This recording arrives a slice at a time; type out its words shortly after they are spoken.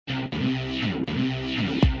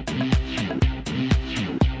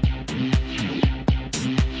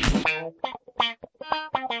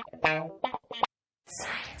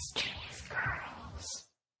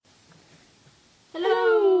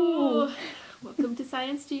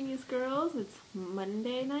Science Genius Girls. It's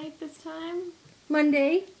Monday night this time.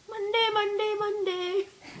 Monday.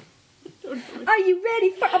 Are you ready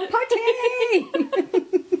for a party?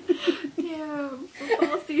 Yeah,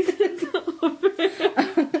 football season's over.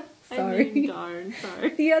 Sorry. I mean, darn,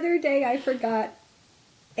 sorry. The other day I forgot,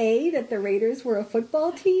 A, that the Raiders were a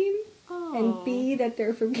football team, and B, that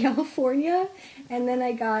they're from California, and then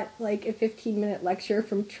I got like a 15-minute lecture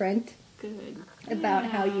from Trent about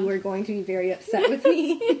how you were going to be very upset with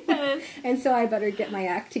me. Yes. And so I better get my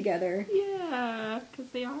act together. Yeah,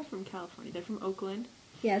 because they are from California. They're from Oakland.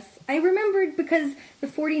 Yes. I remembered because the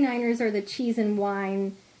 49ers are the cheese and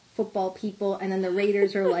wine football people, and then the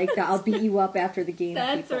Raiders are like the I'll beat you up after the game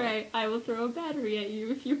That's people. right. I will throw a battery at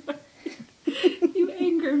you if you you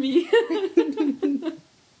anger me.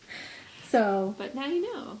 So. But now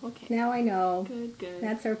you know. Okay. Now I know. Good.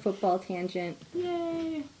 That's our football tangent.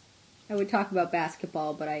 Yay. I would talk about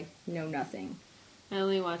basketball, but I know nothing. I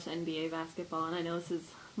only watch NBA basketball, and I know this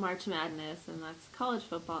is March Madness, and that's college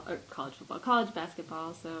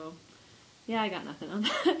basketball, so yeah, I got nothing on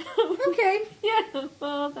that. Okay. Yeah,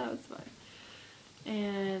 well, that was fun.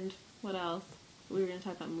 And what else? We were going to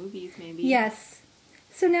talk about movies, maybe. Yes.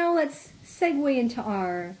 So now let's segue into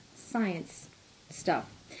our science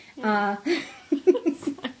stuff. Yeah.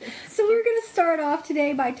 So we're going to start off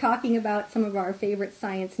today by talking about some of our favorite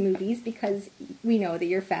science movies because we know that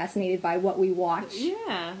you're fascinated by what we watch.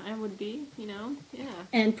 Yeah, I would be, yeah.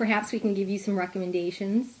 And perhaps we can give you some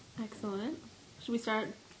recommendations. Excellent. Should we start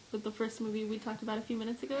with the first movie we talked about a few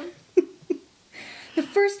minutes ago? The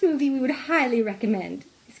first movie we would highly recommend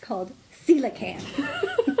is called Coelacanth.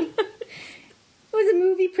 It was a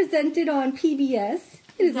movie presented on PBS.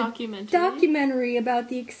 It is a documentary about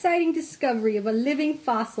the exciting discovery of a living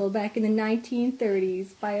fossil back in the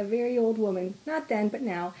 1930s by a very old woman. Not then, but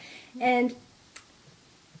now. And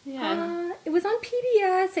it was on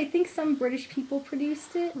PBS. I think some British people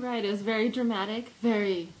produced it. Right, it was very dramatic.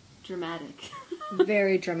 Very dramatic.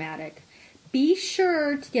 Very dramatic. Be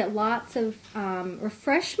sure to get lots of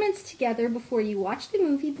refreshments together before you watch the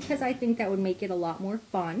movie because I think that would make it a lot more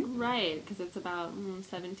fun. Right, because it's about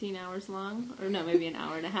 17 hours long. Or no, maybe an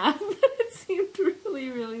hour and a half. It seemed really,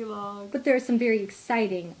 really long. But there are some very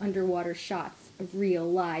exciting underwater shots of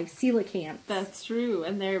real, live coelacanths. That's true,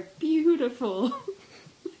 and they're beautiful.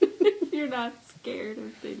 If you're not scared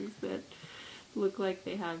of things that look like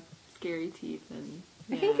they have scary teeth and...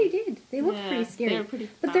 I think they did. They looked pretty scary. They're pretty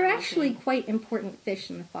but they're actually quite important fish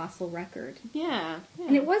in the fossil record. Yeah.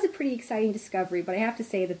 And it was a pretty exciting discovery, but I have to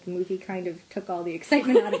say that the movie kind of took all the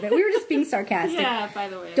excitement out of it. We were just being sarcastic. Yeah, by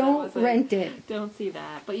the way. Don't rent it. Don't see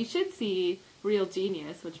that. But you should see Real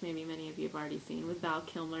Genius, which maybe many of you have already seen, with Val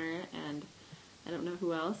Kilmer and I don't know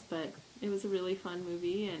who else, but it was a really fun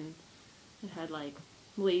movie, and it had, like,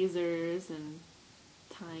 lasers and...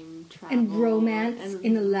 time travel. And romance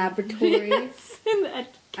in the laboratory. Yes,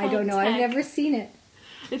 I don't know. I've never seen it.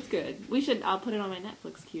 It's good. I'll put it on my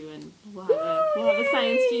Netflix queue and we'll have a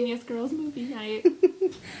Science Genius Girls movie night.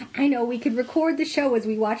 I know. We could record the show as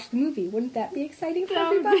we watch the movie. Wouldn't that be exciting for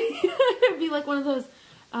everybody? It would be like one of those,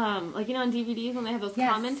 on DVDs when they have those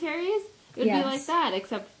commentaries. It would be like that,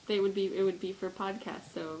 except it would be for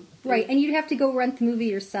podcasts. So right, and you'd have to go rent the movie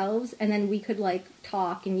yourselves, and then we could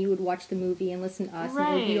talk, and you would watch the movie and listen to us, and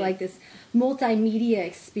it would be like this multimedia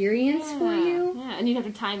experience for you. Yeah, and you'd have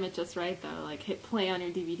to time it just right though, like hit play on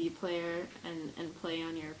your DVD player and play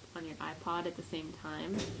on your iPod at the same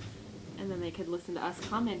time, and then they could listen to us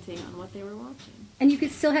commenting on what they were watching. And you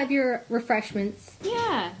could still have your refreshments.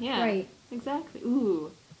 Yeah, right, exactly.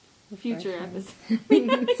 Ooh. Future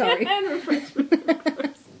episode. Sorry. And refreshments, of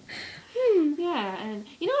course. Yeah, and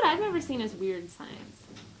you know what I've never seen is Weird Science.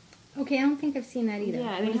 Okay, I don't think I've seen that either.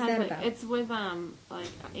 Yeah, what is that about? It's with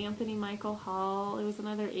Anthony Michael Hall. It was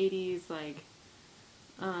another 80s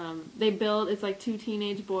they build. It's like two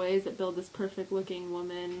teenage boys that build this perfect looking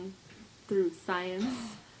woman through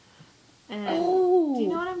science. And do you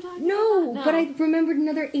know what I'm talking about? No, but I remembered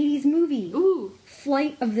another 80s movie. Ooh,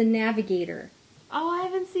 Flight of the Navigator. Oh, I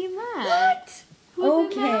haven't seen that. What?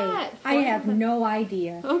 Who's in that? I have no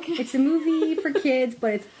idea. Okay. It's a movie for kids,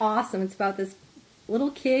 but it's awesome. It's about this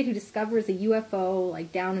little kid who discovers a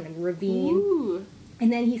UFO, down in a ravine. Ooh.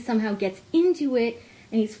 And then he somehow gets into it,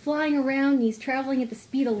 and he's flying around, and he's traveling at the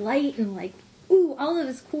speed of light, and all of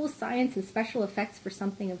this cool science and special effects for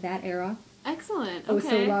something of that era. Excellent. Oh,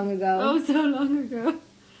 so long ago.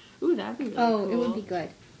 Ooh, that'd be really cool. It would be good.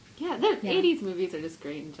 Yeah, the 80s movies are just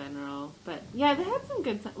great in general. But, yeah, they had some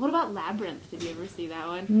good... What about Labyrinth? Did you ever see that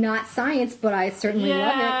one? Not science, but I certainly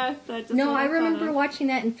love it. No, I remember watching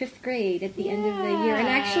that in 5th grade at the end of the year. And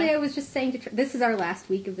actually, I was just saying to this is our last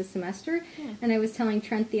week of the semester, and I was telling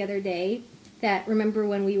Trent the other day that remember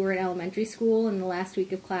when we were in elementary school and the last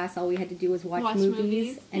week of class, all we had to do was watch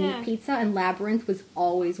movies and eat pizza, and Labyrinth was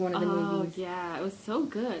always one of the movies. Oh, yeah, it was so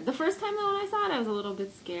good. The first time, though, when I saw it, I was a little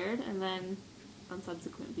bit scared, and then... on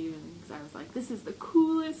subsequent viewings, I was like, this is the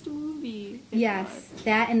coolest movie. Yes,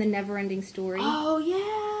 that and The Never-Ending Story. Oh,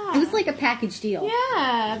 yeah. It was like a package deal.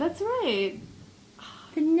 Yeah, that's right.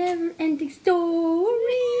 The Never-Ending Story.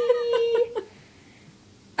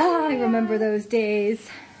 I remember those days.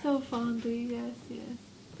 So fondly, yes.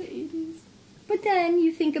 The 80s. But then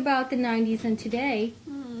you think about the 90s and today,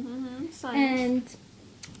 and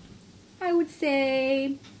I would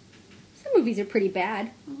say some movies are pretty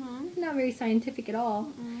bad. Not very scientific at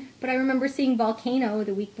all. But I remember seeing Volcano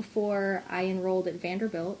the week before I enrolled at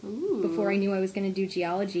Vanderbilt, before I knew I was going to do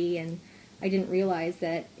geology, and I didn't realize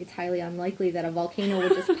that it's highly unlikely that a volcano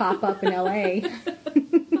would just pop up in L.A.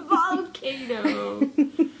 Volcano!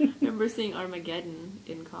 I remember seeing Armageddon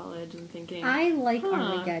in college and thinking... I like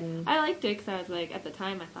Armageddon. I liked it because I was like, at the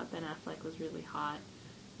time I thought Ben Affleck was really hot.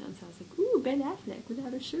 And so I was like, ooh, Ben Affleck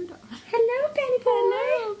without a shirt on. Hello, Benny boy!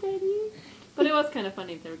 Hello, Benny! But it was kind of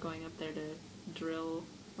funny if they were going up there to drill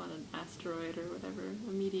on an asteroid or whatever,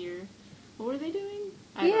 a meteor. What were they doing?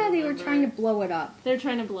 They were trying to blow it up. They were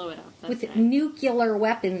trying to blow it up. That's with nuclear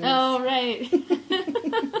weapons. Oh, right.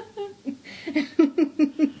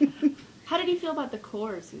 How did you feel about the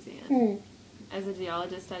core, Suzanne? As a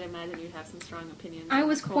geologist, I'd imagine you'd have some strong opinions. I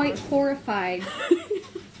was quite horrified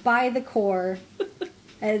by the core,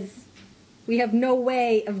 as we have no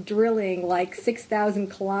way of drilling like 6,000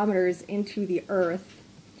 kilometers into the Earth.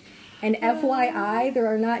 And FYI, there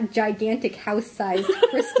are not gigantic house-sized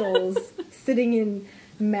crystals sitting in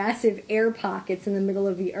massive air pockets in the middle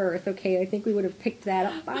of the Earth. Okay, I think we would have picked that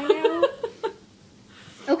up by now.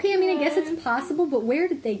 Okay, I mean, I guess it's possible, but where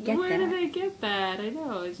did they get that? Where did they get that? I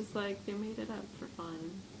know, it's just like they made it up for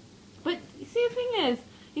fun. But, see, the thing is,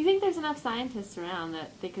 you think there's enough scientists around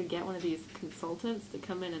that they could get one of these consultants to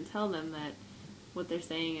come in and tell them that what they're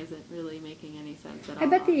saying isn't really making any sense at all? I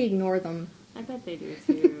bet they ignore them. I bet they do,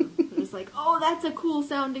 too. They're just like, oh, that's a cool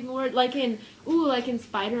sounding word. Like in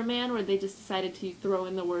Spider-Man, where they just decided to throw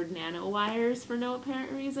in the word nanowires for no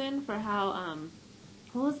apparent reason, for how,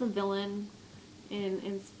 what was the villain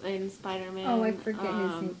in Spider-Man? Oh, I forget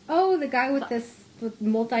his name. Oh, the guy with with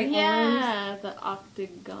multi-arms? Yeah, the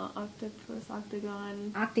octagon.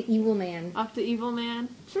 Octa-Evil Man. Octa-Evil Man.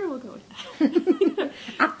 Sure, we'll go with that.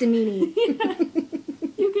 Octamini.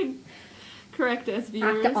 You can correct us,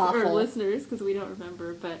 viewers or listeners, because we don't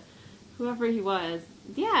remember, but whoever he was,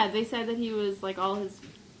 they said that he was, like, all his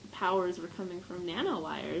powers were coming from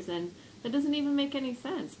nanowires, and that doesn't even make any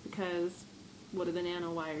sense, because what do the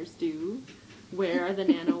nanowires do? Where are the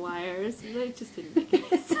nanowires? It just didn't make any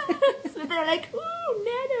sense. But they're like, ooh,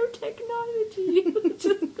 nanotechnology.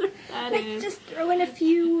 Just throw in a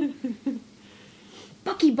few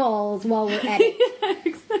buckyballs while we're at it. Yeah,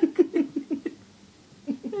 exactly.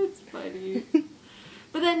 It's funny.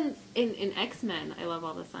 But then in X-Men, I love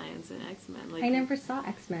all the science in X-Men. Like, I never saw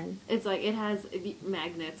X-Men. It's like it has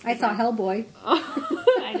magnets. I saw Hellboy. Oh,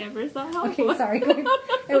 I never saw Hellboy. Okay, sorry.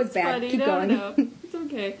 It was bad. Funny. Keep going. No, it's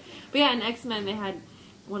okay. But yeah, in X-Men, they had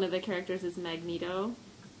one of the characters is Magneto,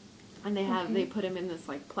 and they put him in this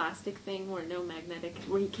like plastic thing where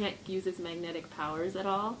where he can't use his magnetic powers at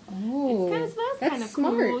all. Oh, that's kind of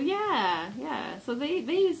smart. Cool. Yeah. So they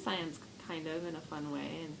use science kind of in a fun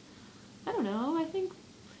way, and I don't know. I think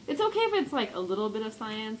it's okay if it's like a little bit of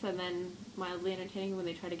science and then mildly entertaining when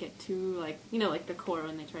they try to get too like the core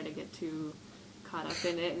when they try to get too caught up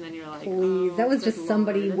in it, and then you're like, please, that was just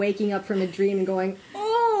somebody waking up from a dream and going,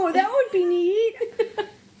 oh, that would be neat.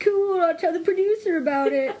 Cool, I'll tell the producer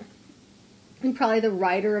about it. And probably the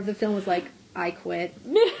writer of the film was like, I quit.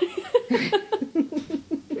 You're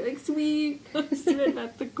like, sweet, sit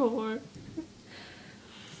at the core.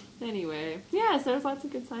 Anyway, so there's lots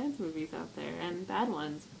of good science movies out there, and bad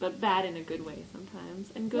ones, but bad in a good way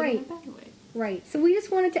sometimes, and good in a bad way. Right, so we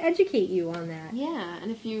just wanted to educate you on that. Yeah,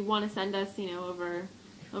 and if you want to send us, over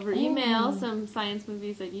email some science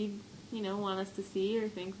movies that you want us to see or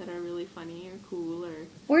think that are really funny or cool,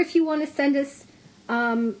 or if you want to send us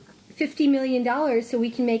 $50 million so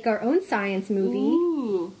we can make our own science movie.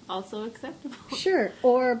 Ooh, also acceptable. Sure,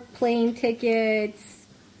 or plane tickets,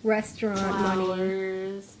 restaurant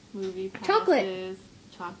money, movie passes,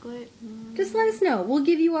 chocolate. Just let us know. We'll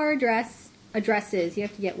give you our addresses. You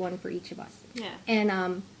have to get one for each of us. Yeah.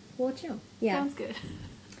 And We'll let you know. Yeah. Sounds good.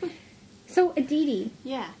 So, Aditi.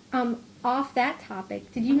 Yeah. Off that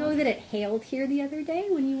topic, did you know that it hailed here the other day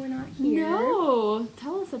when you were not here? No.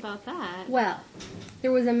 Tell us about that. Well,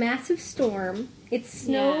 there was a massive storm. It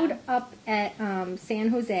snowed up at San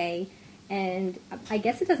Jose, and I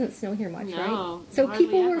guess it doesn't snow here much, right? So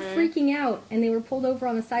people were freaking out, and they were pulled over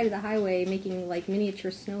on the side of the highway making, like,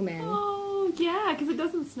 miniature snowmen. Oh, yeah, because it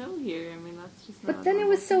doesn't snow here. I mean, that's just not But then it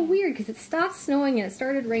was so weird, because it stopped snowing, and it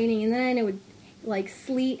started raining, and then it would, like,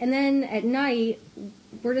 sleet, and then at night,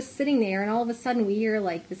 we're just sitting there, and all of a sudden we hear,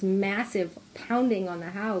 like, this massive pounding on the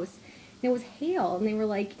house. And it was hail, and they were,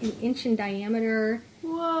 like, an inch in diameter.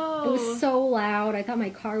 Whoa. It was so loud. I thought my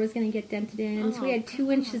car was going to get dented in. Oh, so we had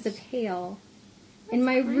 2 inches of hail. That's and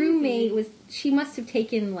my crazy. roommate she must have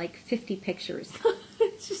taken, like, 50 pictures.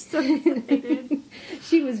 She's so excited.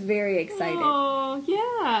 She was very excited. Oh,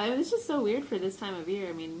 yeah. It's just so weird for this time of year.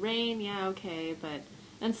 I mean, rain, yeah, okay,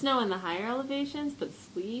 and snow in the higher elevations, but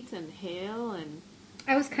sleet and hail and...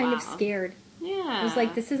 I was kind of scared. Yeah. I was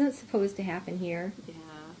like, this isn't supposed to happen here. Yeah.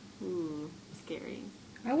 Ooh, scary.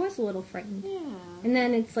 I was a little frightened. Yeah. And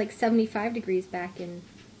then it's like 75 degrees back in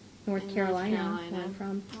North Carolina, where I'm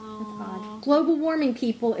from. Aww. That's odd. Global warming,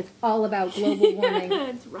 people. It's all about global warming.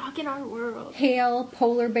 It's rocking our world. Hail,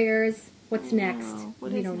 polar bears. What's next?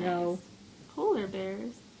 What We don't know. Polar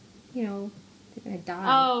bears? You know, they're going to die.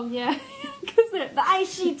 Oh, yeah. Because the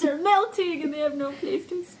ice sheets are melting and they have no place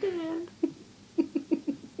to stand.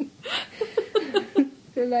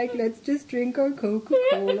 They're like, let's just drink our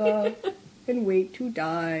Coca-Cola and wait to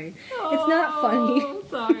die. Oh, it's not funny.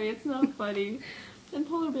 Sorry, it's not funny. And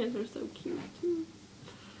polar bears are so cute, too.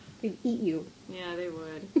 They'd eat you. Yeah, they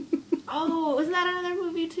would. Oh, wasn't that another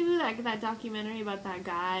movie, too? That documentary about that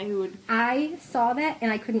guy who would... I saw that,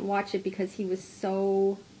 and I couldn't watch it because he was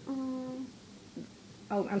so...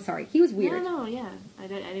 Oh, I'm sorry. He was weird. No, yeah. I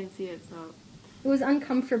didn't see it, so... It was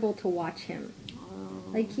uncomfortable to watch him.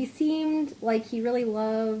 Like, he seemed like he really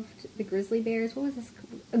loved the grizzly bears. What was this?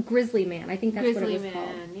 A grizzly man. I think that's what it was called.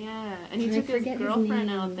 Yeah. And he took his girlfriend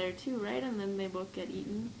out there, too, right? And then they both get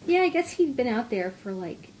eaten. Yeah, I guess he'd been out there for,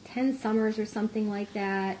 like, 10 summers or something like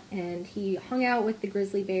that. And he hung out with the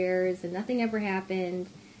grizzly bears, and nothing ever happened.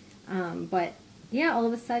 But, yeah, all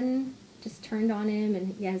of a sudden, just turned on him.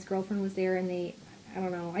 And, yeah, his girlfriend was there, and I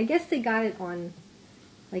don't know. I guess they got it on,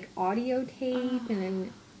 like, audio tape, and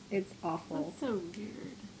then... It's awful. That's so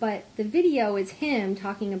weird. But the video is him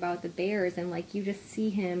talking about the bears, and, like, you just see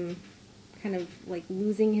him kind of, like,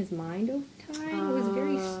 losing his mind over time. It was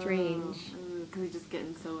very strange. Because he's just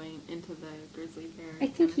getting so into the grizzly bear. I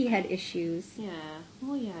think he had issues. Yeah.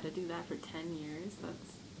 Well, yeah, to do that for 10 years,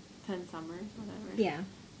 that's 10 summers, whatever. Yeah.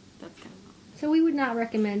 That's kind of awful. So we would not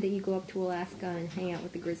recommend that you go up to Alaska and hang out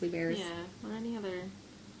with the grizzly bears. Yeah, or any other...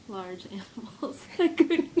 large animals that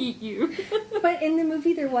could eat you. But in the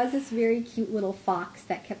movie there was this very cute little fox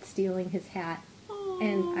that kept stealing his hat. Aww.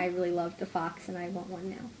 And I really loved the fox, and I want one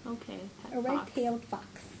now. Okay. A red-tailed fox.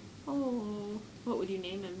 Oh. What would you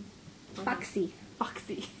name him? Foxy.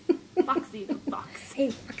 Foxy. Foxy the fox. Hey,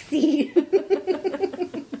 Foxy.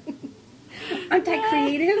 Aren't I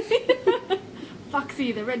creative?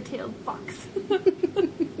 Foxy the red-tailed fox.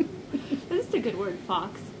 That's a good word,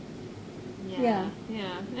 fox. Yeah.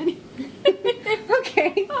 Anyway.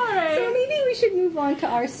 Okay. All right. So maybe we should move on to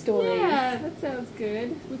our stories. Yeah, that sounds good.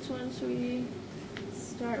 Which one should we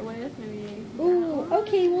start with? Maybe. Ooh,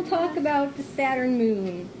 okay. We'll talk about the Saturn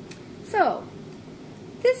moon. So,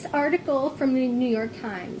 this article from the New York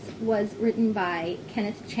Times was written by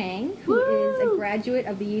Kenneth Chang, who is a graduate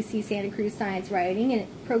of the UC Santa Cruz Science Writing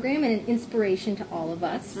Program and an inspiration to all of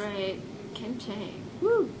us. That's right, Ken Chang.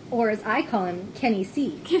 Woo. Or as I call him, Kenny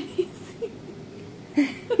C. Kenny C.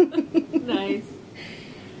 Nice.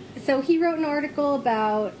 So he wrote an article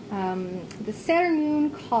about the Saturn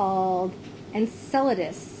moon called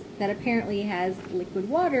Enceladus that apparently has liquid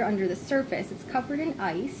water under the surface. It's covered in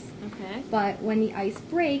ice. Okay. But when the ice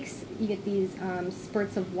breaks, you get these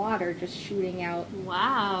spurts of water just shooting out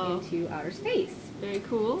into outer space. Very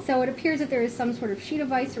cool. So it appears that there is some sort of sheet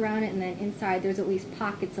of ice around it, and then inside there's at least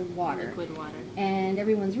pockets of water. Liquid water. And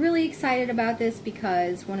everyone's really excited about this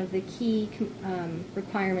because one of the key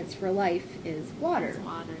requirements for life is water. It's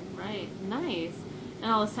water, right. Nice.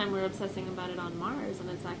 And all this time we're obsessing about it on Mars,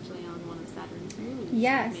 and it's actually on one of Saturn's moons.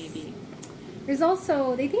 Yes. Maybe.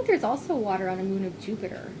 They think there's also water on a moon of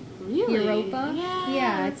Jupiter. Really? Europa.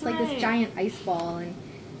 Yeah, it's like this giant ice ball, and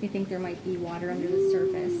they think there might be water under the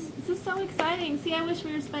surface. This is so exciting. See, I wish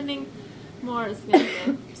we were spending more. It's going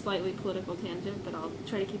to be a slightly political tangent, but I'll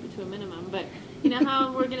try to keep it to a minimum. But you know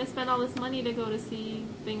how we're going to spend all this money to go to see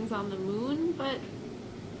things on the moon, but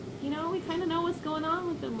we kind of know what's going on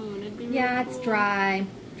with the moon. It'd be really Yeah, it's cool. dry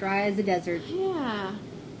as a desert. Yeah,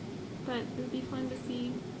 but it would be fun to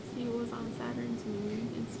see what was on Saturn's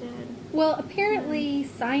moon instead. Well, apparently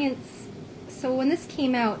Science... So when this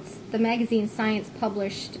came out, the magazine Science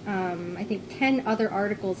published, I think, 10 other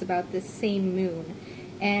articles about this same moon.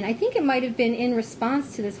 And I think it might have been in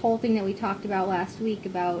response to this whole thing that we talked about last week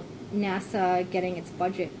about NASA getting its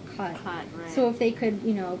budget cut. Right. So if they could,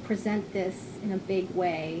 present this in a big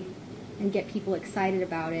way and get people excited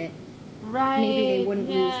about it, maybe they wouldn't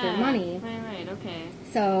lose their money. Right, okay.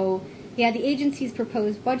 So, yeah, the agency's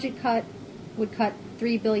proposed budget cut would cut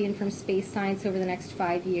 $3 billion from space science over the next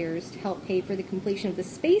 5 years to help pay for the completion of the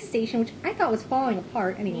space station, which I thought was falling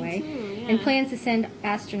apart anyway, Me too, yeah. and plans to send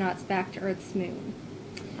astronauts back to Earth's moon.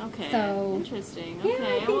 Okay, so, interesting. Yeah,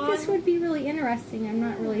 Okay, I think this would be really interesting. I'm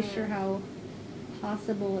not really sure how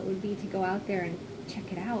possible it would be to go out there and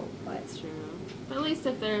check it out, but... That's true. But at least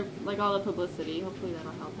if they're, all the publicity, hopefully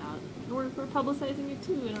that'll help out. We're publicizing it,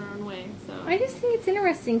 too, in our own way, so... I just think it's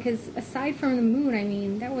interesting, because aside from the moon, I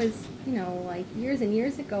mean, that was, years and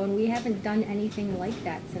years ago, and we haven't done anything like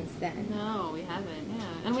that since then. No, we haven't,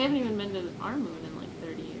 yeah. And we haven't even been to our moon in,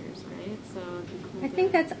 30 years, right? So it'd be cool I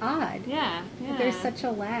think that's odd. Yeah. There's such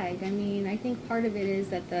a lag. I mean, I think part of it is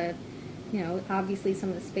that obviously some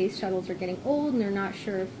of the space shuttles are getting old, and they're not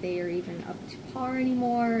sure if they are even up to par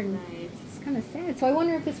anymore, and it's kind of sad. So I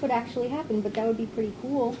wonder if this would actually happen, but that would be pretty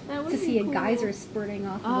cool to see a geyser spurting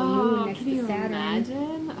off of a moon next to Saturn.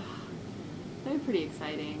 Imagine? That'd be pretty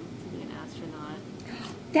exciting to be an astronaut.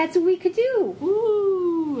 That's what we could do!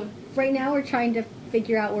 Ooh! Right now we're trying to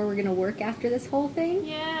figure out where we're going to work after this whole thing.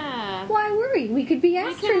 Yeah. Why worry? We could be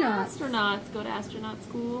astronauts. Go to astronaut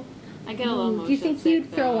school. I get a little motion Do you think sick,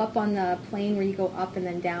 you'd throw though. up on the plane where you go up and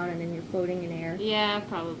then down and then you're floating in air? Yeah,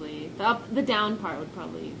 probably. The down part would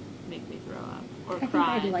probably make me throw up or I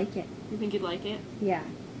cry. think I'd like it. You think you'd like it? Yeah.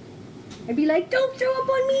 I'd be like, don't throw up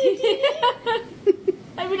on me!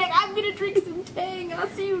 I'd be like, I'm gonna drink some Tang. I'll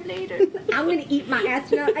see you later. I'm gonna eat my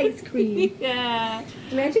astronaut ice cream. Yeah.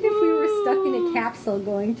 Imagine if we were stuck in a capsule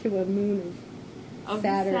going to a moon of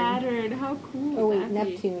Saturn. Saturn. How cool Oh, would wait, that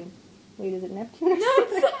Neptune. Wait, is it Neptune? No,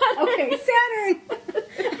 it's Saturn. Okay,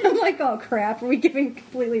 Saturn! I'm like, oh crap, are we giving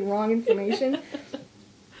completely wrong information?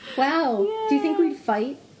 Wow. Yeah. Do you think we'd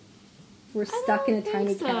fight? If we're I stuck in a don't tiny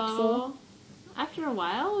think so. capsule? After a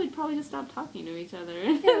while, we'd probably just stop talking to each other.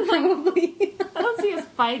 Yeah, probably. I don't see us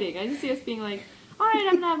fighting. I just see us being like, all right,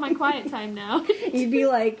 I'm going to have my quiet time now. You'd be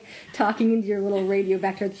like talking into your little radio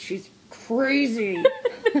back to her. She's crazy.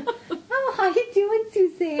 Oh, how you doing,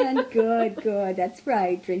 Suzanne? Good. That's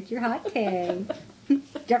right. Drink your hot Tang.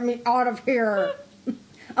 Get me out of here.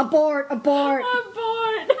 Abort. Abort!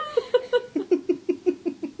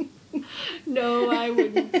 No, I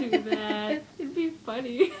wouldn't do that. It'd be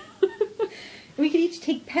funny. We could each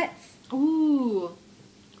take pets. Ooh.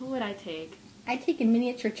 What would I take? I'd take a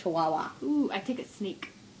miniature chihuahua. Ooh, I'd take a snake.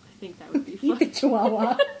 I think that would be fun. Eat the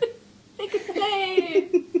chihuahua. They could play.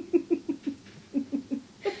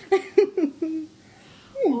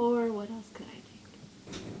 Or what else could I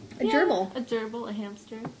take? A gerbil. A gerbil, a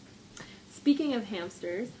hamster. Speaking of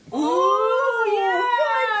hamsters. Oh,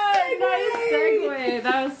 Nice segue.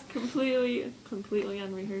 That was completely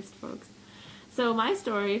unrehearsed, folks. So my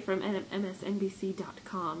story from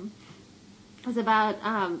MSNBC.com is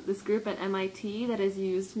about this group at MIT that has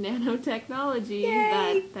used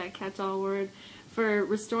nanotechnology, that catch-all word, for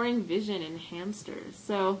restoring vision in hamsters.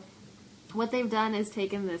 So what they've done is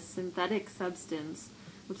taken this synthetic substance,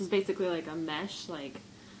 which is basically like a mesh, like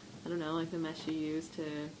the mesh you use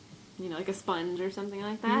to, like a sponge or something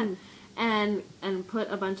like that, and put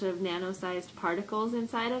a bunch of nano-sized particles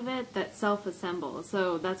inside of it that self-assemble.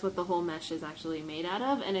 So that's what the whole mesh is actually made out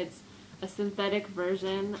of, and it's a synthetic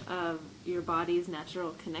version of your body's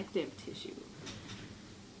natural connective tissue.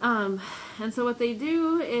 And so what they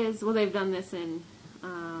do is, they've done this in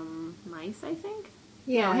mice, I think.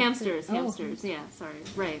 Yeah. No, hamsters. Yeah, sorry.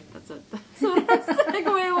 Right, that's what the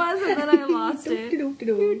segue was, and then I lost it.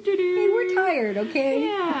 Hey, we're tired, okay?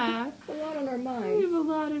 Yeah. A lot on our We minds. have a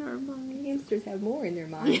lot in our minds. Hamsters have more in their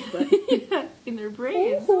minds, but... Yeah, in their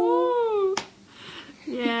brains. Oh.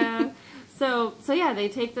 Yeah. So yeah, they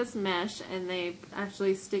take this mesh and they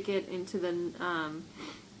actually stick it into the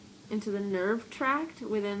nerve tract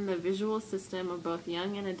within the visual system of both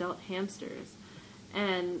young and adult hamsters.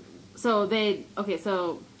 And so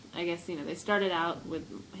I guess, they started out with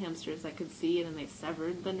hamsters that could see, and then they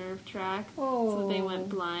severed the nerve tract. Oh. So they went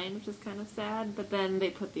blind, which is kind of sad. But then they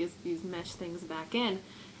put these mesh things back in,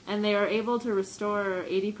 and they are able to restore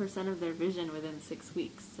 80% of their vision within 6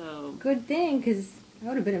 weeks. So Good thing, because I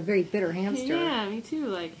would have been a very bitter hamster. Yeah, me too.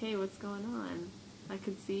 Like, hey, what's going on? I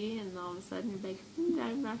could see, and all of a sudden you're like,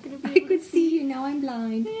 I'm not going to be able I could see you, now I'm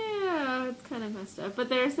blind. Yeah, it's kind of messed up. But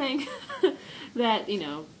they're saying that,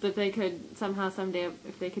 that they could somehow someday,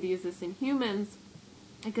 if they could use this in humans,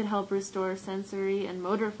 it could help restore sensory and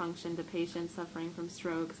motor function to patients suffering from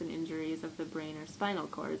strokes and injuries of the brain or spinal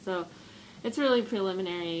cord. So it's really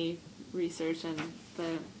preliminary research, and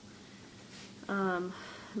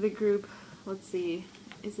the group, let's see,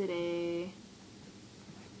 is it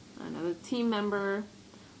the team member,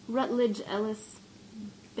 Rutledge Ellis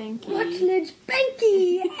Benke. Rutledge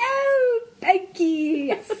Benke! Oh, Benke!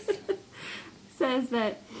 Yes! Says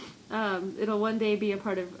that it'll one day be a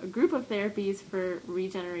part of a group of therapies for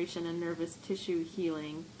regeneration and nervous tissue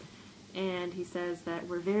healing. And he says that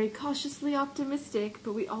we're very cautiously optimistic,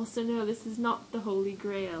 but we also know this is not the Holy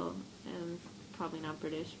Grail. And probably not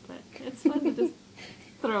British, but it's fun to just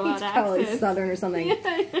throw out accents. Probably Southern or something.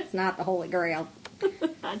 It's not the Holy Grail.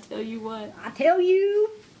 I tell you what. I tell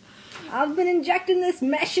you, I've been injecting this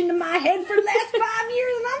mesh into my head for the last 5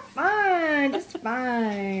 years, and I'm fine. Just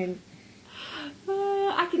fine.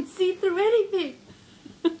 I can see through anything.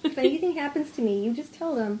 If anything happens to me, you just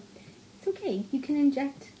tell them, it's okay. You can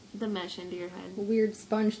inject the mesh into your head. A weird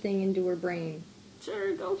sponge thing into her brain.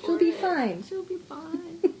 Sure, go for it. She'll be fine. She'll be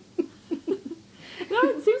fine.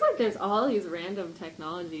 It seems like there's all these random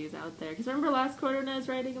technologies out there. Because remember last quarter when I was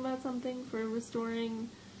writing about something for restoring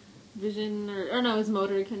vision, or no, it was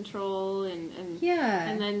motor control, and yeah.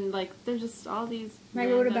 And then, like, there's just all these I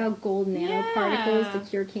wrote about gold nanoparticles to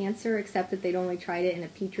cure cancer, except that they'd only tried it in a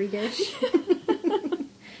petri dish.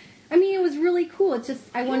 I mean, it was really cool. It's just,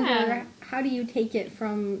 I wonder, how do you take it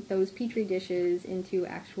from those petri dishes into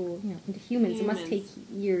actual, into humans? It must take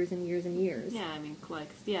years and years and years. Yeah, I mean,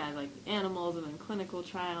 like animals and then clinical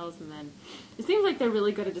trials, and then it seems like they're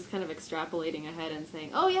really good at just kind of extrapolating ahead and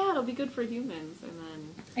saying, oh yeah, it'll be good for humans, and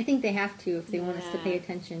then... I think they have to if they want us to pay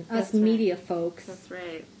attention. Us That's media right. folks. That's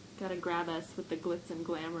right. Gotta grab us with the glitz and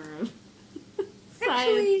glamour of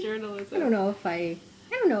science journalism. I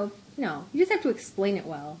don't know. No, you just have to explain it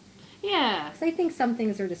well. Yeah. Because I think some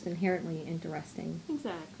things are just inherently interesting.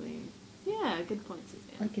 Exactly. Yeah, good point,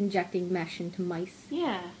 Suzanne. Like injecting mesh into mice.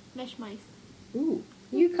 Yeah, mesh mice. Ooh,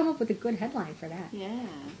 you come up with a good headline for that. Yeah.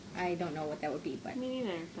 I don't know what that would be, but... Me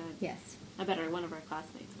neither, but... Yes. I bet one of our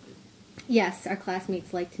classmates would. Yes, our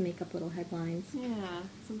classmates like to make up little headlines. Yeah,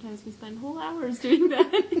 sometimes we spend whole hours doing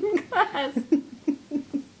that in class.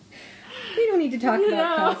 We don't need to talk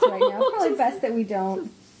about class right now. Probably best that we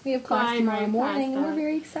don't. We have class tomorrow morning, and we're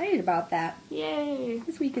very excited about that. Yay!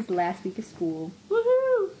 This week is the last week of school.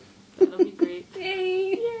 Woohoo! That'll be great.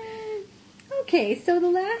 Yay! Yay! Okay, so the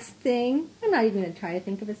last thing, I'm not even going to try to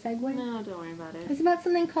think of a segue. No, don't worry about it. It's about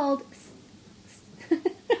something called, I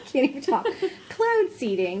can't even talk, cloud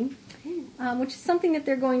seeding, which is something that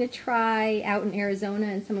they're going to try out in Arizona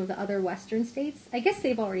and some of the other western states. I guess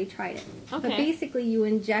they've already tried it. Okay. But basically you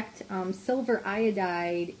inject silver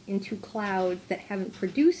iodide into clouds that haven't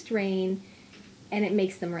produced rain, and it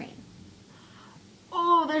makes them rain.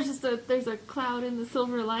 Oh, there's a cloud in the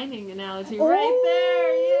silver lining analogy right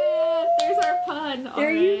there. Yeah, there's our pun.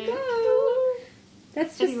 There you go.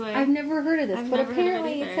 That's just, anyway, I've never heard of this, but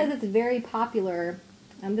apparently it says it's very popular.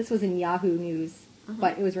 This was in Yahoo News,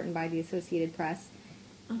 but it was written by the Associated Press.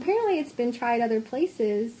 Apparently it's been tried other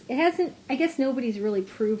places. It hasn't, I guess nobody's really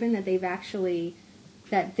proven that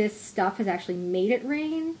that this stuff has actually made it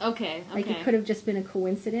rain. Okay. Like it could have just been a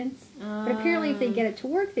coincidence. But apparently if they get it to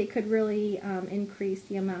work, they could really increase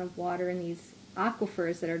the amount of water in these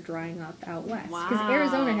aquifers that are drying up out west. Because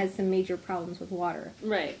Arizona has some major problems with water.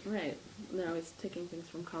 Right. They're always taking things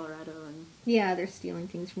from Colorado and... Yeah, they're stealing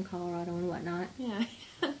things from Colorado and whatnot. Yeah.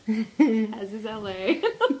 As is LA.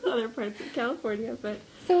 Other parts of California, but...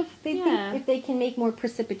 So if they think if they can make more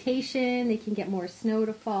precipitation, they can get more snow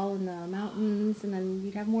to fall in the mountains, and then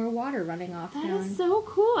you'd have more water running off That down. is so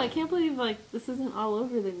cool. I can't believe, this isn't all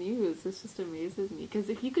over the news. This just amazes me. Because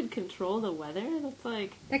if you could control the weather, that's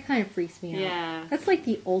like... That kind of freaks me out. Yeah. That's like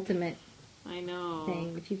the ultimate I know.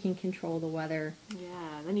 thing, if you can control the weather.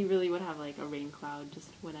 Yeah, then you really would have, a rain cloud just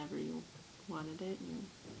whenever you wanted it.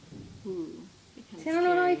 See, I don't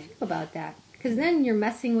know how I feel about that. Because then you're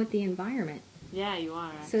messing with the environment. Yeah, you are.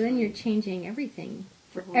 Actually. So then you're changing everything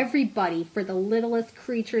for everybody, for the littlest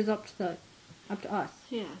creatures up to us.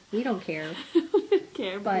 Yeah. We don't care. We don't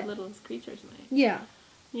care, but the littlest creatures might. Yeah.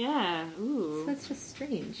 Yeah. Ooh. So that's just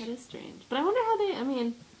strange. That is strange. But I wonder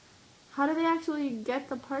how do they actually get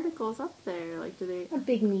the particles up there? Do they... A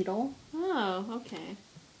big needle. Oh, okay.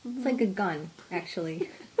 Mm-hmm. It's like a gun, actually.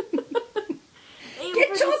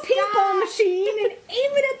 Get your paintball machine and aim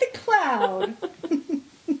it at the cloud.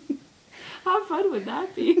 How fun would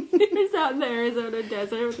that be? He's out in the Arizona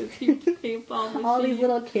desert with his huge paintball machine. All these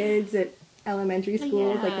little kids at elementary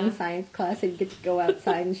schools, Yeah. like in science class, and you get to go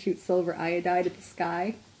outside and shoot silver iodide at the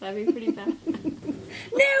sky. That'd be pretty bad. No,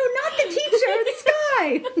 not the teacher, the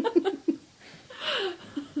sky!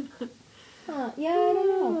 Yeah, I don't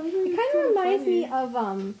know. It kind of reminds me of,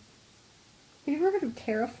 have you ever heard of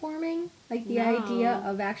terraforming? Like the idea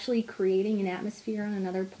of actually creating an atmosphere on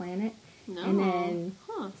another planet. No. And then,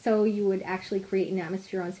 so you would actually create an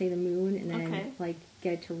atmosphere on, say, the moon, and then, like,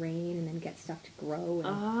 get it to rain, and then get stuff to grow. And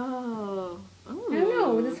Oh. I don't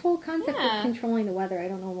know, this whole concept of controlling the weather, I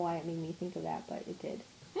don't know why it made me think of that, but it did.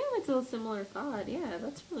 Yeah, it's a similar thought. Yeah,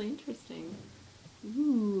 that's really interesting.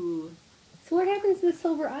 Ooh. So what happens to the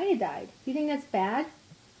silver iodide? Do you think that's bad?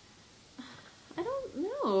 I don't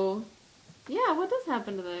know. Yeah, what does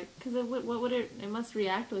happen to the... Because what would it... It must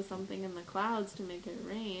react with something in the clouds to make it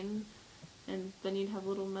rain. And then you'd have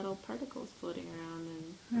little metal particles floating around.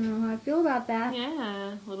 And I don't know how I feel about that.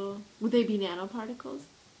 yeah, little... Would they be nanoparticles?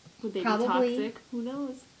 Would they Probably. be toxic? Who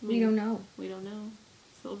knows? I mean, We don't know. We don't know.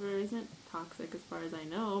 Silver isn't toxic as far as I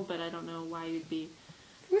know, but I don't know why you'd be...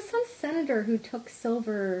 There was some senator who took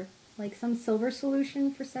silver, like some silver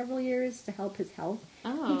solution for several years to help his health.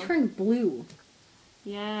 Oh. He turned blue.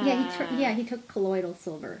 Yeah. Yeah, he took colloidal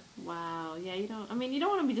silver. Wow. Yeah, you don't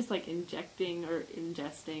want to be just like injecting or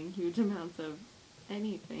ingesting huge amounts of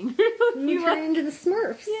anything. You turn into the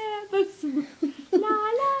Smurfs. Yeah, the Smurfs. La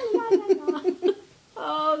la la la la.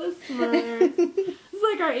 Oh, the Smurfs. It's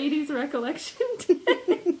like our 80s recollection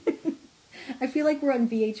day. I feel like we're on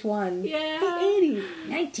VH1. Yeah. The 80s.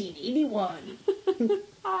 1981.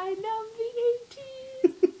 I love the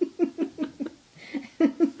 80s.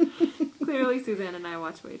 Clearly, Suzanne and I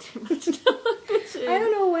watch way too much television. I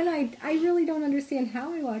don't know when I really don't understand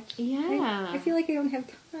how I watch. Yeah. I feel like I don't have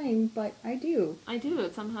time, but I do. I do.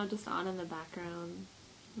 It's somehow just on in the background.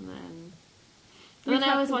 And then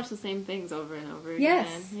I always watch the same things over and over again.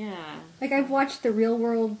 Yes. Yeah. Like, I've watched The Real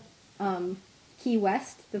World Key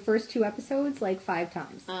West, the first 2 episodes, like 5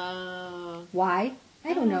 times. Oh. Why?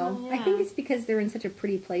 I don't know. Yeah. I think it's because they're in such a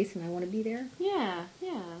pretty place and I want to be there. Yeah,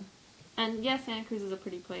 yeah. And yeah, Santa Cruz is a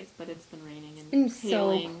pretty place, but it's been raining and It's been so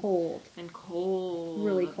hailing cold. and cold.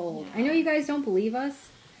 Really cold. Yeah. I know you guys don't believe us.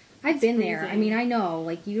 I've been there. I mean, I know.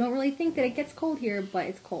 Like, you don't really think that it gets cold here, but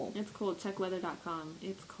it's cold. It's cold. Check weather.com.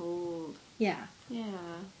 It's cold. Yeah. Yeah.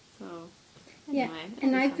 So, Yeah. anyway.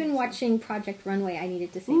 And I've been watching Project Runway. I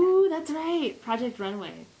needed to say that. Ooh, that's right. Project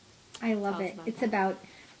Runway. I love Tell us it. about It's that. about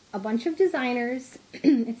a bunch of designers.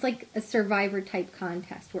 It's like a Survivor type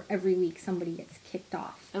contest where every week somebody gets kicked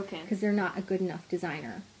off. Okay. Because they're not a good enough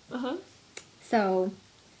designer. Uh-huh. So,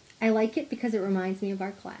 I like it because it reminds me of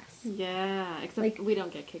our class. Yeah, except Like- we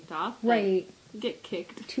don't get kicked off. but Right. Get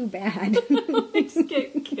kicked. Too bad. We just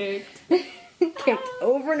get kicked. Kicked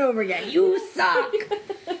over and over again. You suck!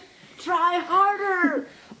 Try harder!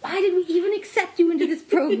 Why did we even accept you into this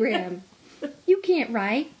program? You can't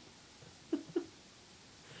write.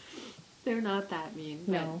 They're not that mean.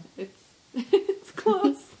 But No. it's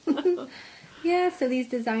close. Yeah, so these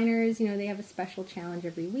designers, you know, they have a special challenge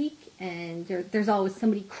every week, and there's always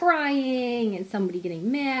somebody crying and somebody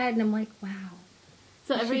getting mad, and I'm like, wow.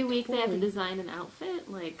 So I every should week they have to totally- design an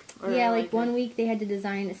outfit, like or Yeah, like one a- week they had to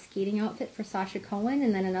design a skating outfit for Sasha Cohen,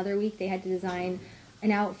 and then another week they had to design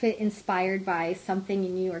an outfit inspired by something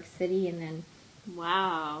in New York City, and then...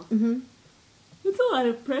 Wow, Mm-hmm. it's a lot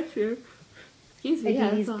of pressure. Excuse me,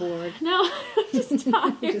 He's that's all- bored. No, I'm just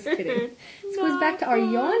tired. Just kidding. This No, goes back to our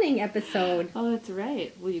God. yawning episode. Oh, that's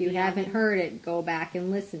right. Will If you be haven't yawning? heard it, go back and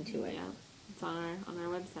listen to it. Yeah, it's on our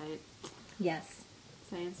website. Yes.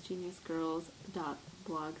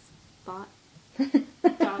 ScienceGeniusGirls.blogspot.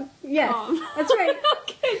 Yes, that's right.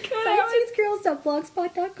 Okay, good. I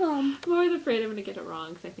ScienceGirls.blogspot.com. was always afraid I'm going to get it wrong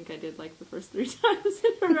because I think I did like the first 3 times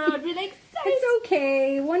in a row. I'd be like, It's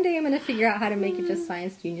okay. One day I'm going to figure out how to make it just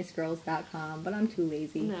ScienceGeniusGirls.com, but I'm too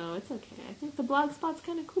lazy. no, it's okay. I think the blogspot's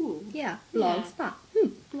kind of cool. Yeah, Yeah. Blogspot.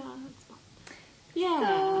 Blogspot.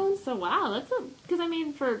 Yeah. So wow, that's because I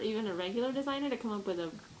mean, for even a regular designer to come up with a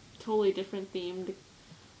totally different themed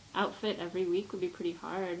outfit every week would be pretty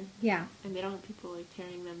hard. Yeah, And they don't have people like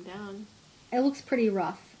tearing them down. it looks pretty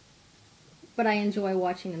rough, but I enjoy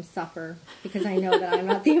watching them suffer because I know that I'm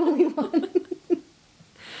not the only one.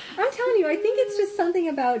 I'm telling you, I think it's just something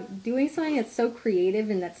about doing something that's so creative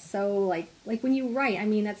and that's so, like when you write, I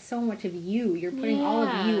mean, that's so much of you. You're putting all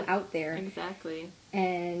of you out there. Exactly.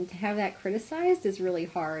 And to have that criticized is really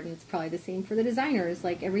hard, and it's probably the same for the designers.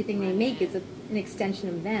 Like, everything they make is an extension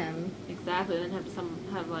of them. Exactly. Then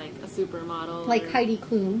have like a supermodel. Like or- Heidi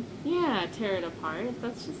Klum. Yeah, tear it apart.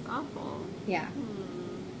 That's just awful. Yeah.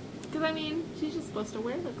 Because, I mean, she's just supposed to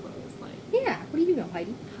wear the clothes. Like, yeah, what do you know,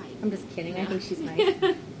 Heidi? Heidi. I'm just kidding. Yeah. I think she's nice.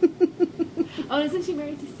 Oh, isn't she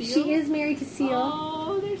married to Seal? She is married to Seal.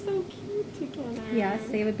 Oh, they're so cute together. Yes,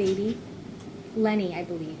 they have a baby. Lenny, I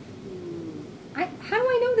believe. How do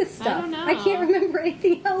I know this stuff? I don't know. I can't remember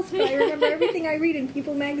anything else, but I remember everything I read in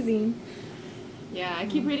People magazine. Yeah, I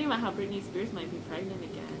keep reading about how Britney Spears might be pregnant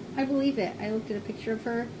again. I believe it. I looked at a picture of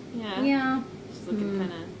her. Yeah. Yeah. She's looking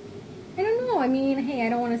kind of... I don't know. I mean, hey, I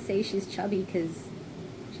don't want to say she's chubby because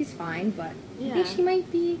she's fine, but I think she might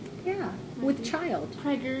be, with child.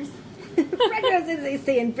 Preggers. Preggers, as they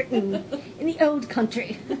say in Britain, in the old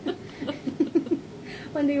country.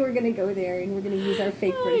 One day we're going to go there and we're going to use our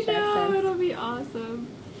fake British accents. It'll be awesome.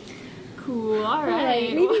 Cool, all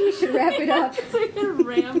right. Maybe we should wrap it up. We've been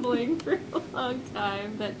rambling for a long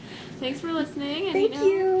time, but thanks for listening. And, Thank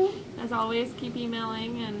you. As always, keep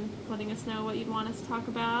emailing and letting us know what you'd want us to talk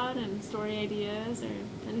about and story ideas or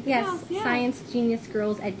anything else. Yes,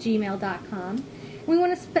 sciencegeniusgirls@gmail.com. We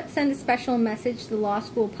want to send a special message to the Law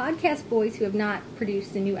School Podcast Boys who have not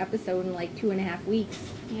produced a new episode in like 2.5 weeks.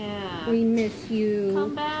 Yeah. We miss you.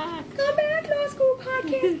 Come back. Come back, Law School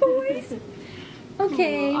Podcast Boys.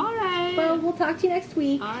 Okay. Cool. All right. Well, we'll talk to you next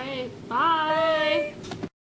week. All right. Bye. Bye.